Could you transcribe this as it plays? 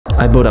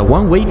I bought a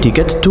one-way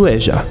ticket to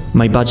Asia.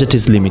 My budget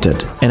is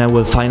limited, and I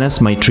will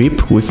finance my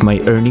trip with my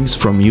earnings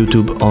from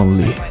YouTube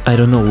only. I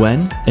don't know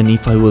when and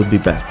if I will be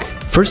back.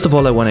 First of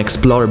all, I want to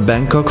explore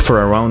Bangkok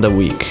for around a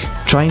week,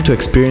 trying to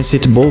experience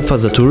it both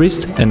as a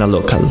tourist and a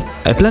local.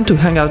 I plan to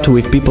hang out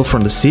with people from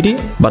the city,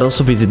 but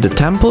also visit the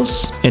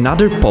temples and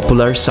other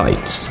popular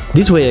sites.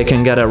 This way I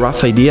can get a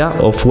rough idea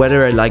of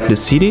whether I like the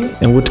city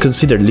and would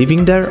consider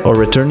living there or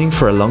returning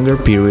for a longer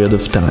period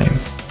of time.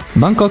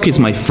 Bangkok is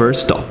my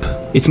first stop.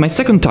 It's my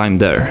second time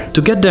there.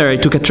 To get there I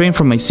took a train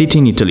from my city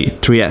in Italy,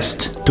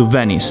 Trieste, to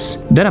Venice,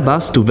 then a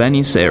bus to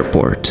Venice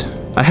airport.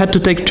 I had to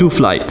take 2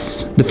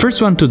 flights. The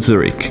first one to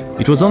Zurich.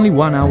 It was only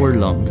 1 hour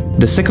long.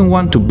 The second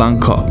one to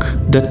Bangkok.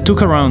 That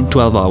took around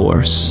 12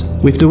 hours.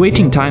 With the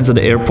waiting times at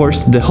the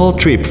airports, the whole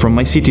trip from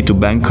my city to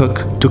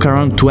Bangkok took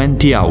around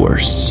 20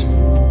 hours.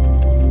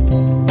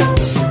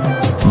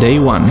 Day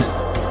 1.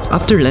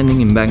 After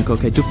landing in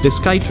Bangkok, I took the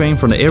Sky train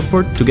from the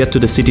airport to get to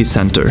the city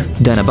center,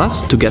 then a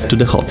bus to get to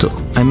the hotel.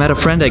 I met a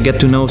friend I get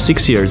to know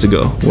 6 years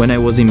ago, when I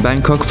was in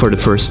Bangkok for the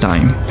first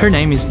time. Her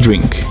name is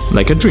Drink,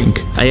 like a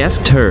drink. I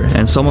asked her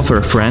and some of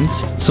her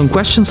friends some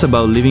questions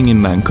about living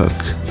in Bangkok.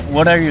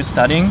 What are you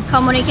studying?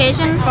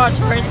 Communication for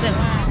tourism.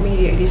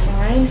 Media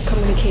design,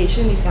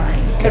 communication design.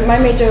 But my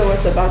major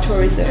was about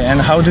tourism. And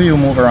how do you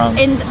move around?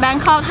 In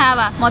Bangkok have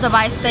a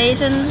motorbike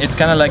station. It's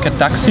kind of like a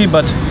taxi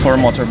but for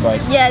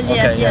motorbikes.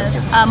 Yes.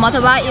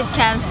 Motorbike is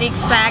can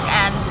zigzag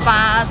and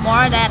fast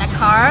more than a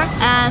car.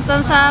 And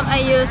sometimes I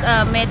use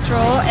a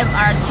metro,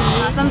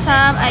 MRT.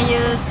 Sometimes I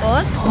use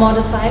both.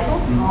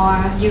 Motorcycle or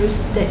use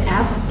the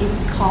app.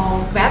 It's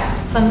called Grab.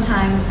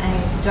 Sometimes I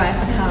drive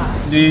a car.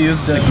 Do you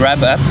use the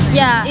Grab app?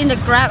 Yeah, in the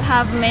Grab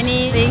have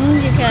many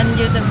things. You can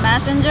use the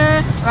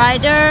messenger,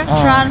 rider,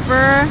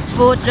 transfer,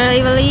 food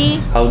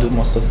delivery. How do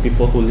most of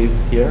people who live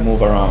here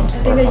move around?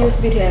 I think I use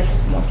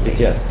BTS mostly.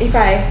 BTS. If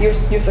I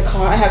use a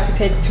car, I have to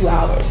take 2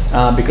 hours.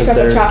 Because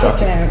of traffic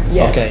jam.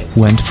 Yes. Okay.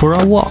 Went for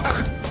a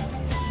walk.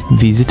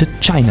 Visited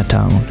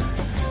Chinatown.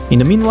 In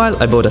the meanwhile,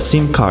 I bought a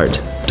SIM card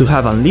to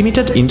have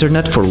unlimited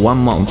internet for 1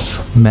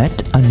 month.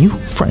 Met a new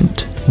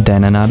friend.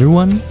 Then another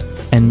one.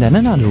 And then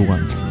another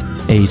one.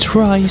 Ate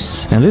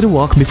rice and a little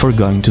walk before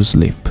going to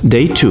sleep.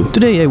 Day 2.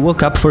 Today I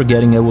woke up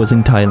forgetting I was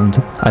in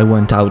Thailand. I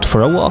went out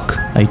for a walk.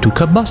 I took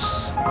a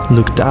bus.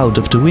 Looked out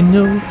of the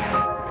window.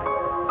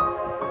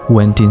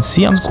 Went in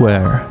Siam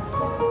Square.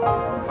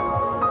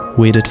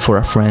 Waited for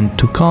a friend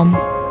to come.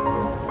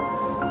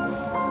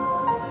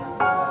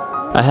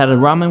 I had a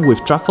ramen with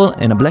truffle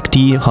and a black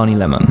tea honey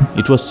lemon.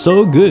 It was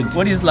so good.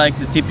 What is like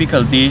the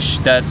typical dish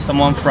that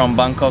someone from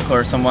Bangkok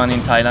or someone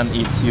in Thailand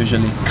eats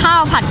usually?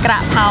 Khao pad kra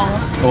pao.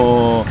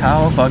 Oh,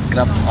 khao pad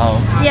kra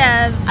pao.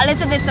 Yes, a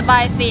little bit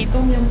spicy.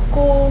 Tom yum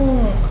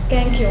goong,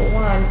 gang keo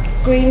wan,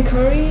 green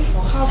curry,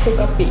 khao phu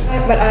kapi.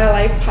 But I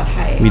like pad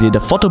thai. We did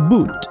a photo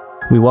booth.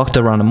 We walked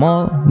around the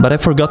mall, but I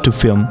forgot to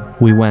film.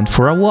 We went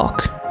for a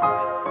walk.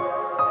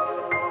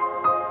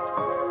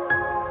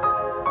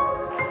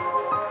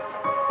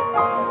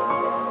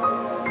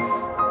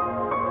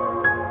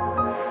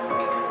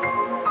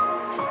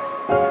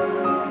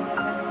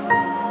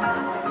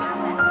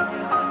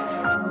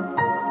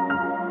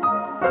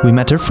 We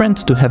met her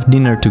friends to have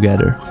dinner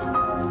together.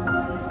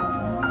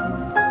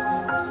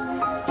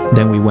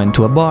 Then we went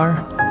to a bar,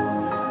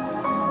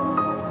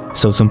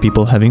 saw some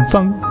people having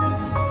fun,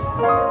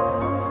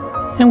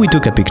 and we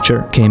took a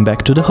picture, came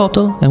back to the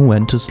hotel and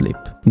went to sleep.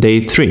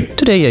 Day 3.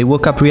 Today I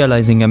woke up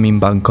realizing I'm in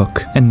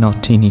Bangkok and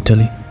not in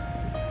Italy.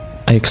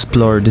 I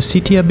explored the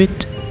city a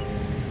bit.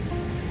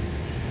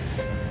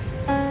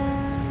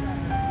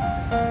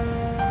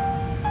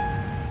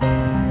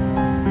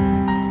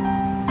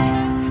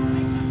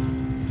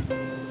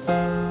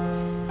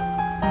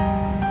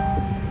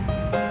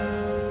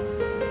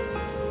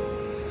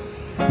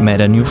 Met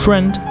a new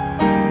friend.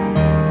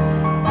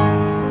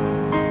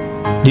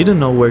 Didn't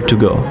know where to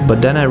go,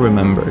 but then I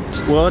remembered.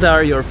 What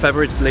are your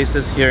favorite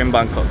places here in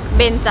Bangkok?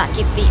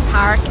 Benjakiti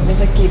Park. It's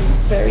like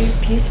very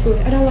peaceful.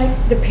 I don't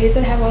like the place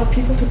that have a lot of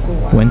people to go.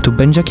 Went to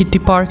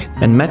Benjakiti Park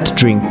and met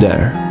Drink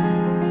there.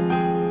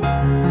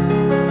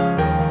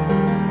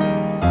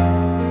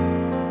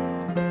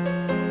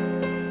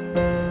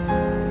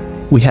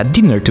 We had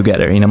dinner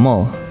together in a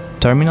mall,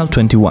 Terminal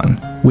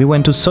 21. We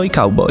went to Soy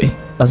Cowboy,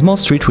 a small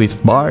street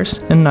with bars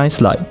and nice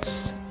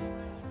lights.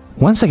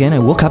 Once again I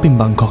woke up in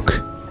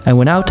Bangkok. I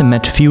went out and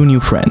met few new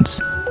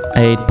friends.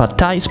 I ate pad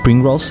thai,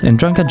 spring rolls and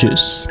drank a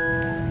juice.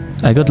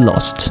 I got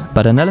lost,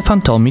 but an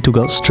elephant told me to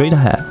go straight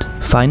ahead.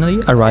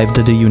 Finally arrived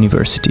at the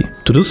university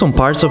to do some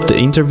parts of the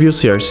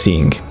interviews you are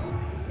seeing.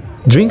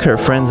 Drink, her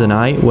friends and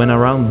I went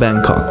around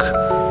Bangkok.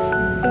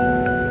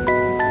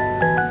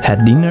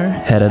 Had dinner,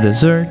 had a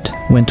dessert,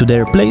 went to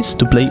their place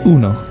to play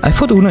Uno. I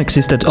thought Uno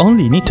existed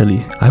only in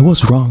Italy. I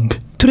was wrong.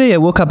 Today I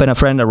woke up and a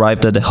friend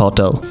arrived at the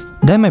hotel.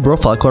 Then my bro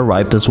Falco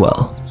arrived as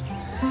well.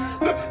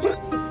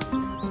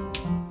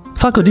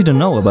 Falco didn't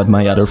know about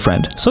my other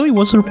friend, so he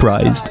was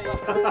surprised.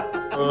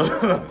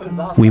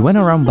 We went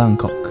around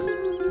Bangkok,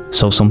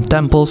 saw some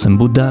temples and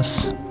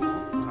Buddhas,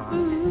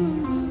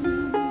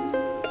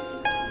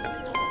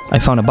 I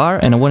found a bar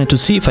and I wanted to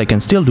see if I can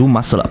still do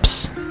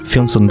muscle-ups.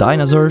 Filmed some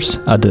dinosaurs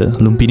at the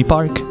Lumpini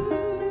Park.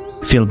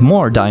 Filmed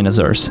more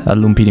dinosaurs at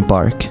Lumpini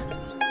Park.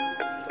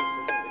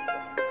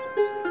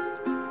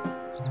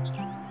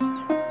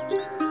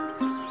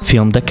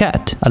 Filmed a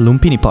cat at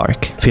Lumpini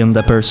Park. Filmed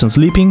a person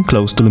sleeping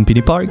close to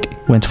Lumpini Park.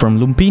 Went from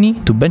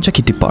Lumpini to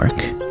Benchakiti Park.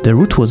 The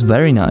route was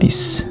very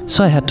nice,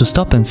 so I had to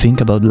stop and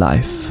think about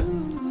life.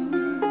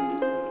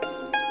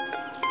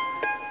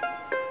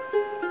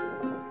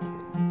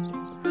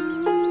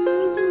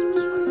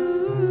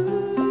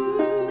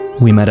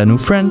 We met a new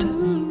friend.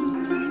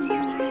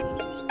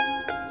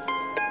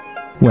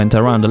 Went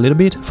around a little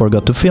bit,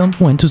 forgot to film,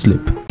 went to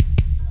sleep.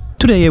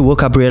 Today I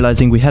woke up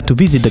realizing we had to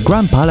visit the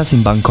Grand Palace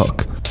in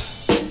Bangkok.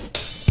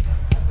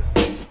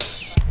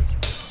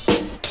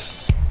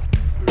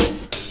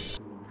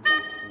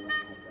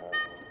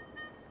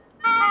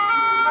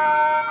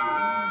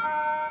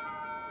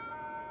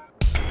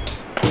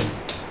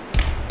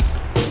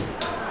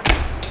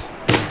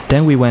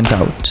 Then we went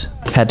out,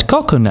 had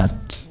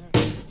coconuts,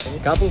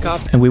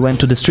 and we went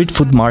to the street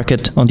food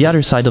market on the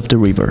other side of the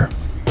river.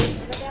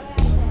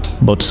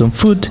 Bought some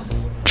food,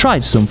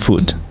 tried some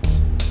food.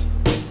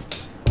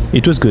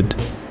 It was good.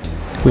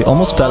 We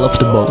almost fell off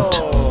the boat.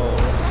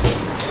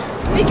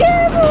 Be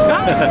careful!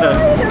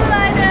 Don't do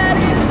like that,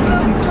 it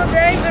looks so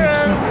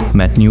dangerous.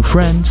 Met new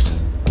friends.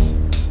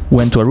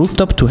 Went to a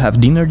rooftop to have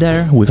dinner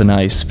there with a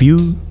nice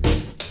view.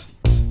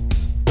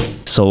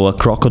 Saw a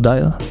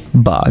crocodile,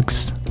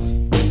 bugs.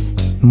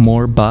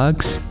 More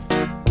bugs.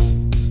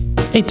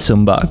 Ate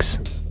some bugs.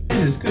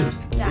 This is good.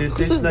 It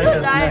tastes like a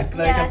snack,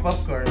 like a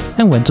popcorn.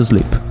 And went to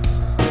sleep.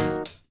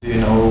 Do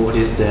you know what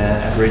is the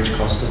average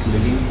cost of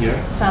living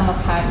here? Some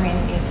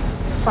apartment is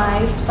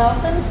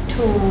 5,000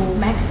 to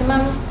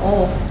maximum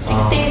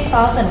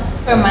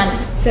 60,000 per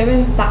month.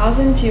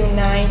 7,000 to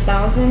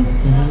 9,000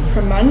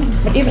 per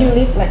month. But if you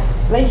live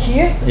like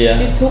here,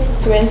 it took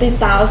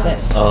 20,000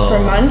 per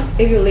month.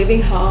 If you live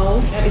in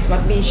house, it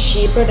must be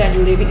cheaper than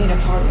you living in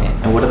apartment.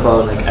 And what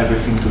about like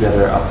everything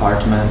together?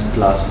 Apartment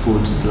plus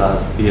food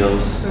plus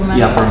bills? Per month.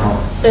 Yeah, per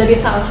month.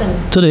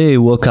 30,000. Today I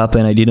woke up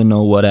and I didn't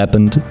know what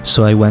happened,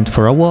 so I went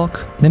for a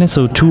walk. Then I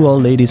saw two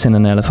old ladies and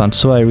an elephant,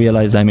 so I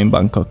realized I'm in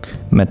Bangkok.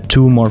 Met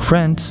two more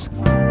friends.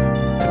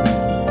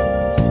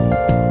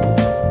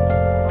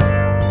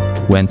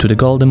 Went to the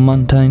Golden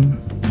Mountain.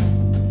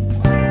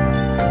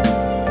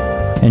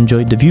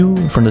 Enjoyed the view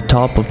from the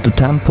top of the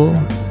temple.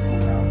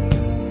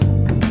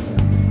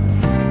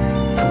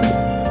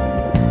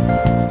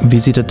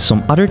 Visited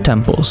some other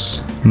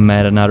temples.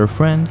 Met another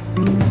friend.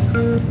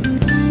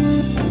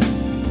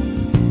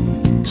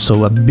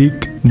 Saw a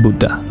big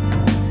Buddha.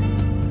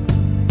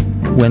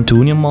 Went to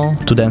Union Mall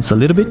to dance a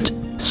little bit.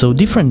 Saw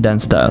different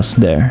dance styles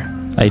there.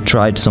 I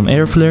tried some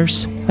air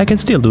flares. I can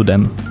still do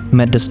them.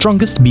 Met the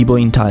strongest b-boy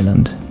in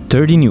Thailand,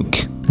 30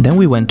 Nuke. Then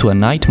we went to a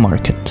night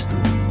market.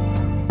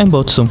 And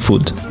bought some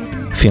food.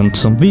 Filmed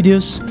some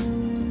videos.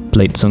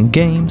 Played some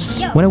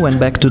games. When I went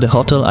back to the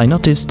hotel I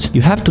noticed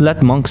you have to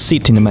let monks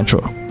sit in the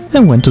metro.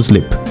 And went to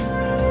sleep.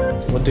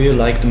 What do you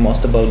like the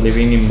most about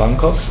living in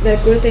Bangkok? The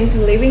good things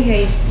of living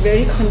here is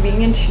very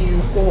convenient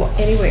to go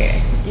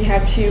anywhere. You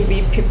have to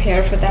be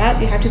prepared for that.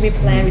 You have to be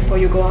planned before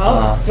you go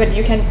out. But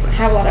you can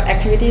have a lot of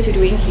activity to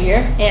do in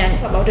here.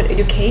 And about the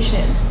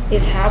education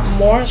is have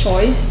more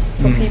choice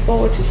for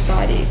people to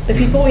study. The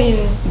people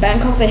in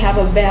Bangkok, they have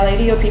a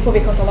variety of people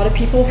because a lot of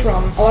people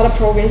from a lot of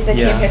province that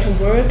came here to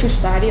work, to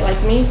study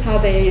like me, how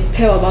they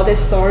tell about their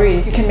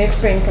story. You can make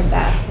friends from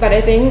that. But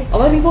I think a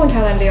lot of people in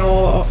Thailand, they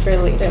all are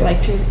friendly. They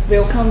like to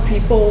welcome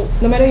people,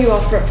 no matter you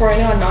are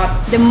foreigner or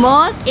not. The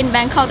most in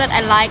Bangkok that I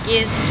like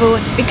is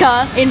food,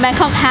 because in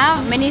Bangkok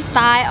have many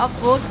style of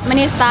food,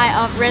 many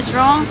style of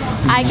restaurant.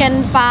 I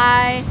can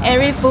find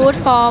every food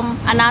from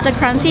another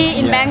country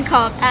in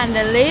Bangkok. And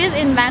the least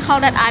in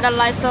Bangkok that I don't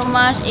like so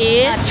much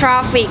is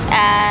traffic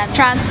and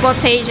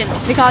transportation,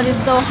 because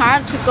it's so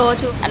hard to go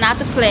to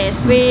another place.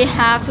 We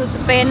have to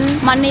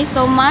spend money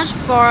so much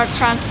for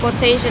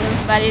transportation,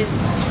 but it's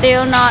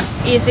still not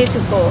easy to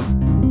go.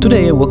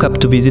 Today I woke up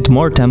to visit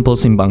more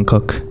temples in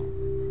Bangkok.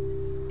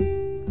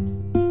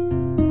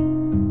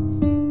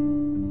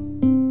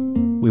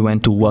 We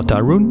went to Wat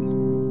Arun.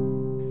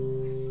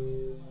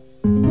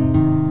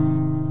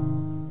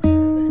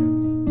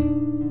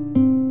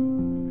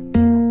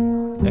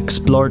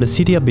 Explored the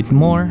city a bit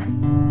more.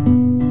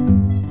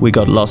 We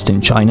got lost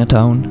in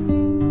Chinatown.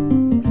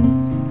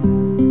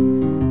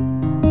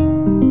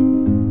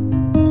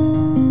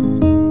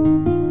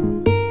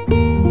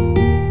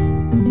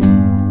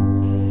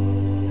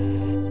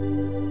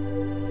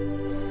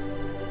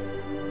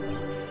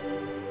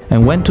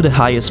 And went to the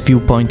highest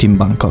viewpoint in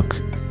Bangkok.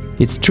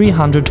 It's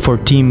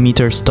 314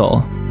 meters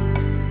tall.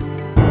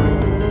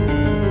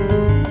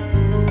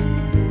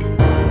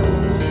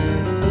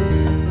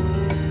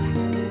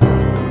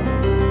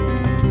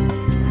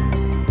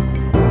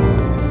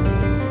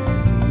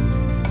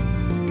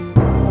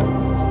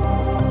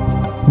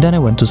 Then I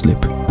went to sleep.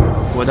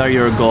 What are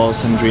your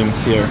goals and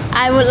dreams here?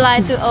 I would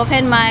like to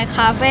open my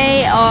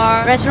cafe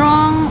or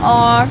restaurant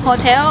or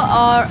hotel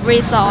or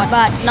resort,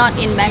 but not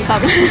in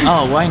Bangkok.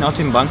 Oh, why not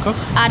in Bangkok?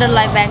 I don't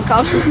like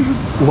Bangkok.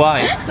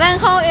 Why?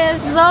 Bangkok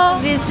is so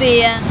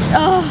busy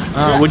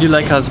and Would you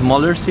like a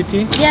smaller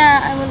city?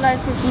 yeah, I would like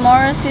to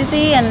smaller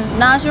city and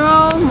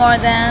natural more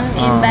than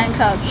in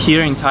Bangkok.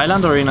 Here in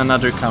Thailand or in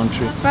another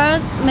country?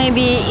 First,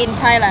 maybe in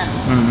Thailand,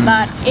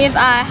 but if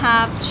I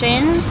have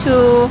chance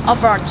to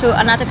abroad to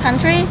another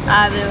country,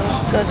 I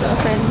will go to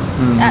open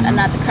at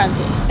another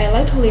country. I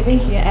like to live in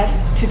here as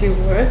to do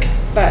work,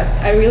 but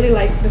I really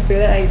like the feel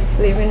that I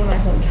live in my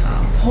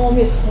hometown. Home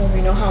is home,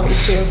 you know how it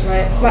feels,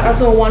 right? But I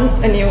also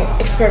want a new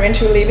experience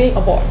to living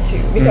abroad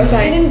too, because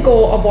I didn't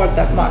go abroad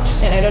that much,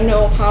 and I don't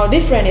know how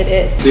different it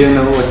is. Do you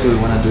know what you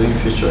want to do in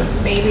future?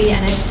 Maybe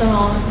an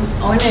restaurant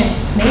owner.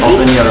 Maybe.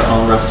 Open your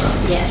own restaurant.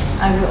 Yes,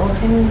 I will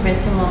open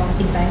restaurant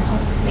in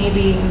Bangkok.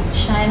 Maybe in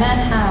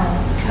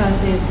Chinatown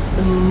because it's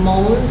the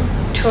most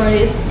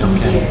tourists in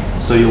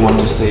here. So you want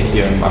to stay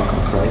here in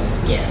Bangkok, right?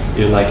 Yes.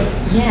 You like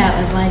it?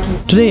 Yeah, I like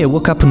it. Today I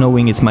woke up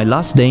knowing it's my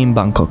last day in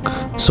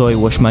Bangkok, so I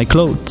washed my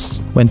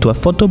clothes, went to a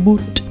photo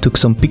booth, took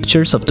some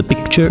pictures of the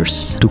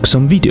pictures, took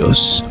some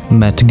videos,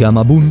 met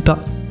Gamabunta,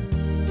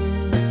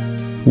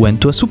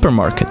 went to a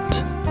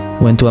supermarket,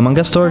 went to a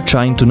manga store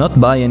trying to not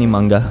buy any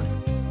manga.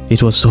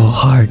 It was so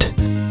hard.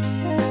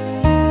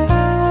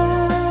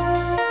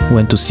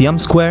 Went to Siam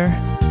Square,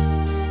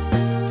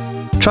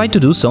 tried to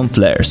do some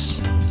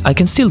flares. I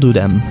can still do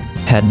them.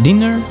 Had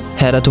dinner,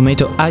 had a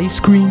tomato ice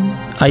cream.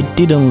 I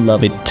didn't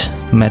love it.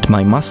 Met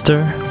my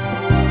master.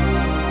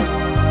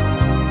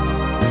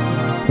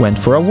 Went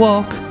for a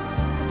walk,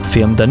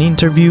 filmed an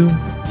interview,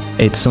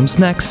 ate some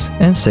snacks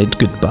and said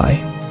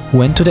goodbye.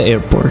 Went to the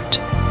airport.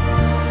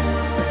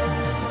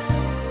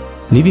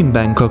 Leaving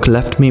Bangkok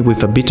left me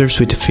with a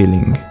bittersweet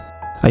feeling.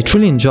 I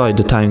truly enjoyed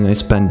the time I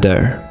spent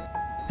there,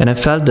 and I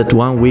felt that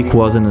 1 week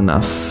wasn't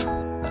enough.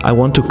 I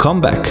want to come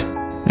back,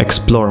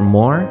 explore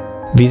more,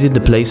 visit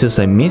the places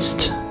I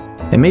missed,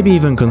 and maybe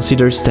even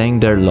consider staying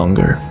there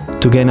longer,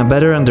 to gain a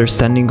better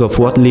understanding of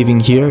what living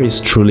here is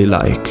truly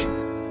like.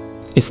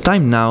 It's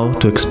time now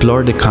to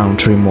explore the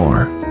country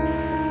more.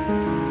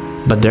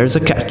 But there's a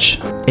catch.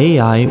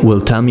 AI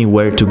will tell me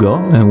where to go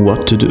and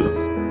what to do.